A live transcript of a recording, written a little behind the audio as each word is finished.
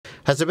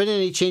Has there been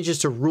any changes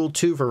to Rule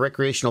 2 for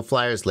recreational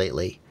flyers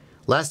lately?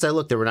 Last I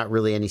looked, there were not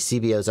really any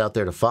CBOs out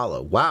there to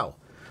follow. Wow.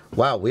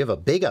 Wow, we have a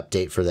big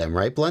update for them,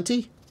 right,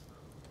 Blunty?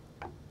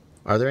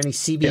 Are there any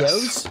CBOs?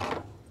 Yes.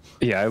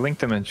 Yeah, I linked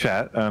them in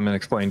chat and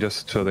explained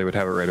just so they would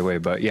have it right away.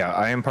 But yeah,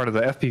 I am part of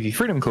the FPV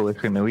Freedom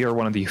Coalition, and we are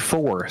one of the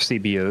 4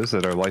 CBOs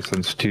that are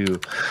licensed to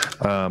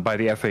by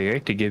the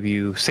FAA to give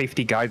you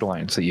safety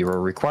guidelines that you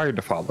are required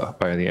to follow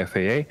by the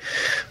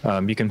FAA.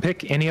 You can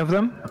pick any of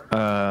them.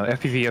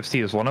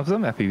 FPVFC is one of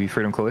them. FPV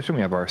Freedom Coalition.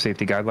 We have our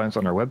safety guidelines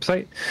on our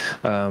website.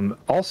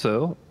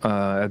 Also,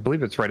 I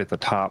believe it's right at the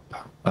top.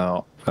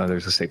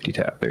 There's a safety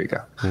tab. There you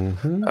go.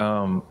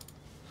 Mm-hmm.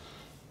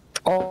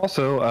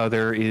 Also,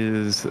 there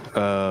is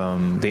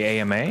the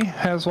AMA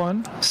has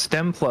one,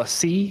 STEM plus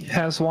C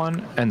has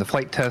one, and the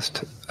Flight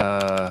Test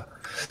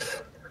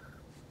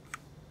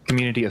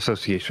Community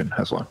Association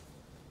has one.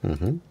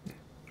 Mm-hmm.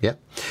 Yep.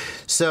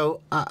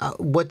 So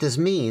what this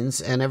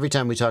means, and every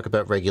time we talk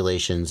about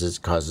regulations,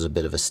 it causes a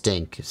bit of a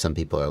stink. Some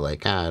people are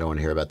like, I don't want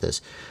to hear about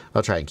this.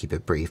 I'll try and keep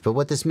it brief. But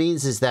what this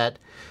means is that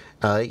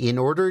in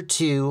order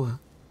to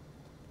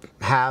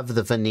have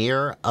the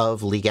veneer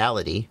of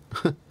legality,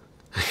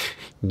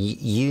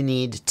 you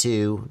need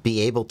to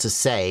be able to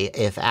say,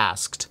 if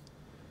asked,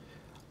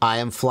 I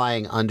am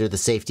flying under the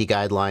safety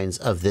guidelines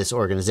of this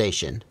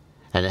organization.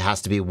 And it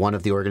has to be one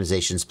of the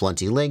organizations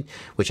Blunty linked,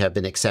 which have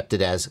been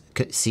accepted as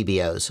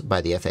CBOs by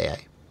the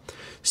FAA.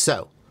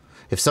 So,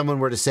 if someone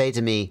were to say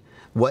to me,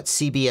 what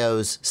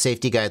CBO's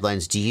safety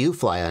guidelines do you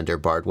fly under,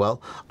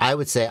 Bardwell? I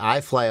would say I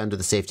fly under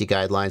the safety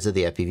guidelines of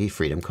the FPV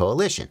Freedom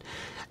Coalition.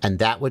 And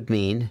that would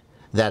mean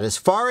that as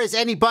far as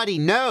anybody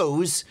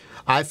knows,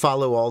 I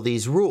follow all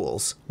these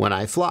rules when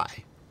I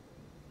fly.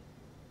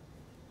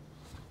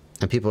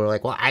 And people are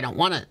like, well, I don't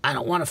want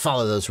to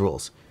follow those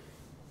rules.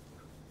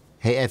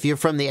 Hey, if you're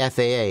from the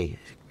FAA,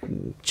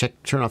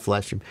 turn off the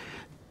live stream.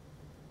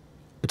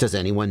 Does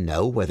anyone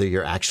know whether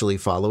you're actually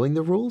following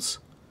the rules?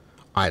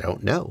 I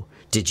don't know.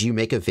 Did you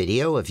make a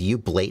video of you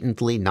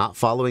blatantly not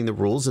following the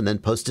rules and then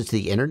post it to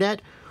the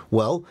internet?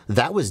 Well,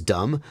 that was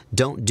dumb.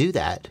 Don't do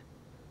that.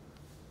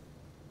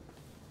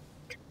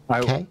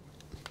 Okay.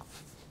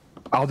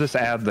 I'll just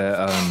add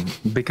that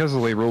because of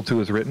the way Rule 2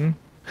 is written,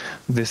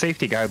 the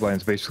safety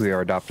guidelines basically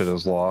are adopted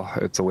as law.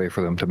 It's a way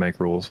for them to make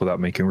rules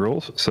without making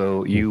rules.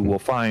 So you will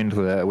find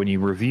that when you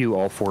review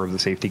all 4 of the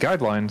safety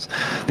guidelines,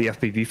 the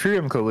FPV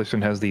Freedom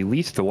Coalition has the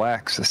least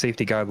lax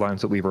safety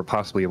guidelines that we were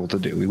possibly able to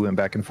do. We went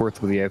back and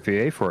forth with the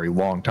FAA for a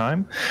long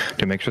time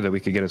to make sure that we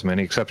could get as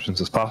many exceptions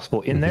as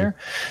possible in there.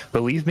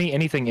 Believe me,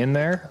 anything in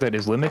there that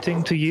is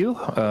limiting to you,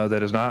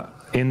 that is not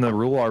in the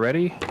rule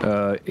already,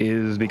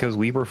 is because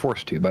we were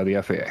forced to by the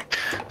FAA.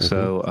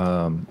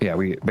 So yeah,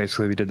 we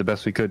did the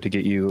best we could to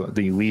get you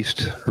the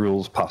least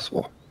rules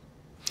possible.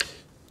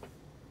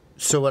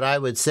 So what I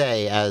would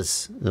say,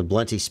 as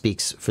Blunty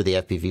speaks for the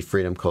FPV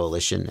Freedom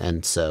Coalition,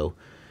 and so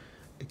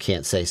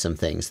can't say some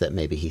things that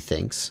maybe he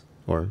thinks,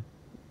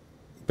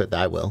 but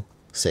I will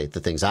say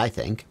the things I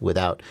think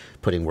without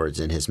putting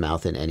words in his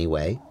mouth in any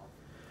way.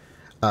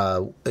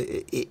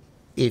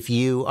 If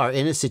you are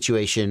in a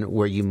situation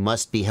where you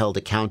must be held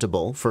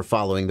accountable for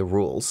following the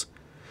rules,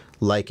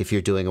 like if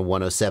you're doing a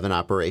 107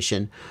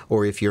 operation,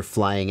 or if you're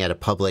flying at a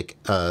public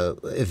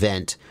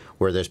event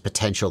where there's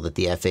potential that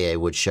the FAA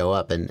would show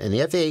up. And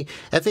the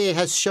FAA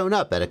has shown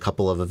up at a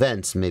couple of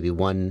events, maybe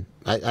one,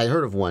 I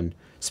heard of one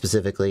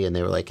specifically, and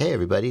they were like, hey,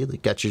 everybody, you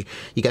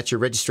got your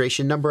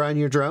registration number on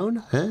your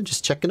drone?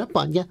 Just checking up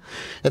on you.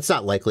 It's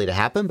not likely to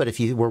happen, but if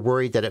you were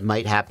worried that it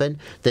might happen,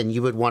 then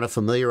you would want to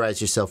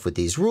familiarize yourself with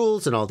these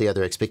rules and all the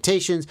other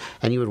expectations,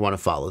 and you would want to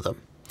follow them.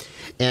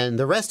 And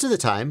the rest of the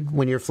time,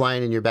 when you're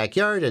flying in your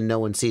backyard and no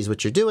one sees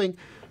what you're doing,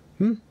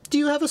 do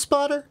you have a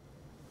spotter?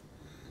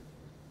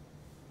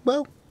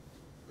 Well,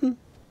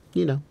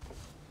 you know,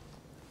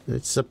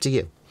 it's up to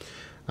you.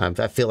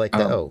 I feel like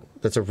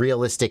that's a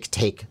realistic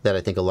take that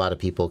I think a lot of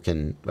people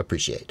can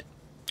appreciate.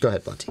 Go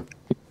ahead, Blunty.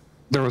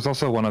 There was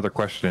also one other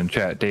question in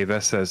chat. Dave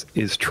S. says,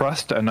 is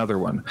trust another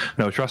one?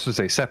 No, trust is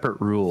a separate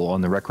rule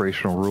on the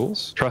recreational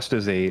rules. Trust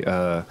is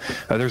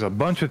there's a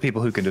bunch of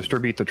people who can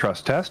distribute the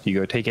trust test. You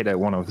go take it at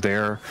one of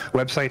their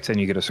websites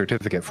and you get a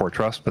certificate for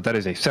trust, but that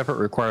is a separate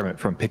requirement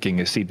from picking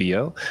a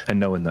CBO and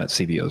knowing that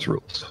CBO's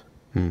rules.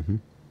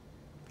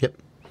 Yep.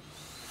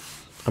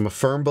 I'm a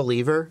firm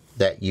believer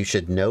that you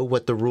should know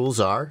what the rules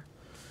are,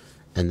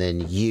 and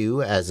then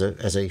you, as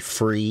a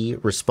free,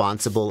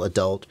 responsible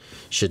adult,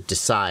 should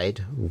decide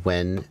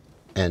when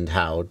and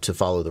how to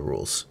follow the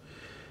rules.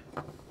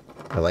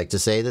 I like to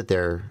say that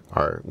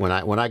when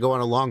I go on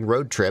a long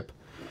road trip,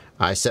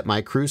 I set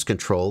my cruise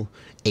control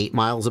 8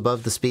 miles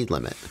above the speed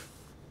limit,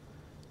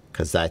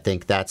 because I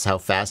think that's how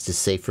fast is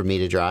safe for me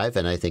to drive,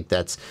 and I think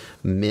that's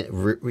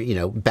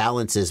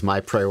balances my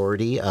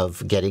priority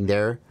of getting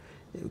there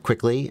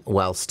quickly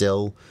while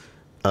still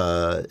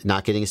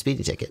not getting a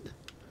speeding ticket.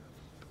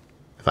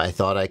 If I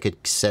thought I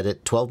could set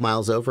it 12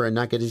 miles over and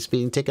not get a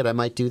speeding ticket, I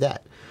might do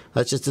that.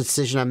 That's just a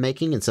decision I'm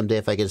making, and someday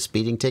if I get a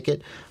speeding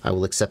ticket, I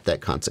will accept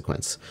that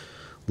consequence.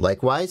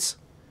 Likewise,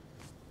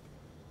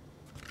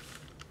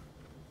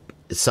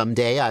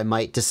 someday I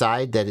might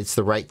decide that it's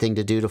the right thing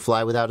to do to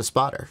fly without a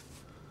spotter.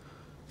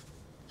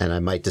 And I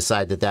might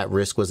decide that that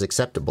risk was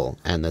acceptable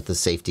and that the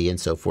safety and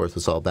so forth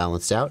was all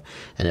balanced out.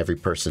 And every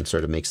person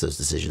sort of makes those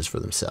decisions for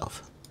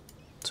themselves.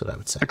 That's what I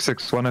would say.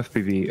 661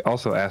 FPV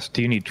also asked,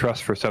 do you need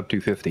trust for sub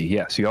 250?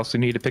 Yes, you also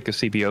need to pick a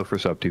CBO for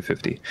sub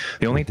 250.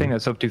 The only thing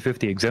that sub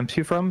 250 exempts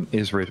you from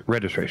is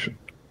registration.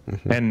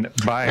 And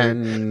by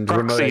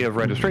proxy of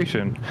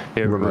registration,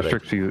 it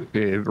restricts you,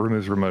 it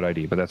removes remote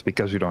ID, but that's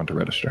because you don't have to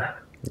register.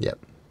 Yep.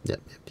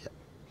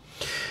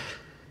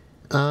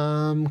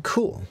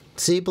 Cool.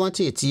 See,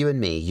 Blunty, it's you and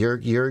me. You're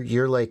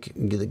like,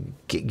 you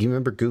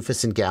remember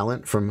Goofus and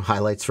Gallant from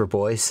Highlights for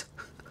Boys?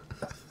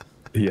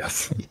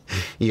 Yes.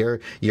 You're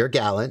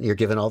Gallant. You're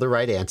giving all the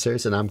right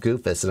answers, and I'm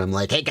Goofus, and I'm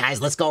like, hey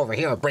guys, let's go over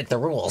here and break the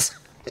rules.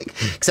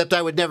 Except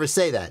I would never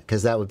say that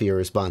because that would be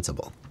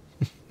irresponsible.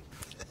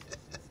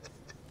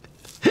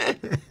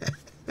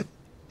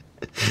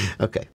 Okay.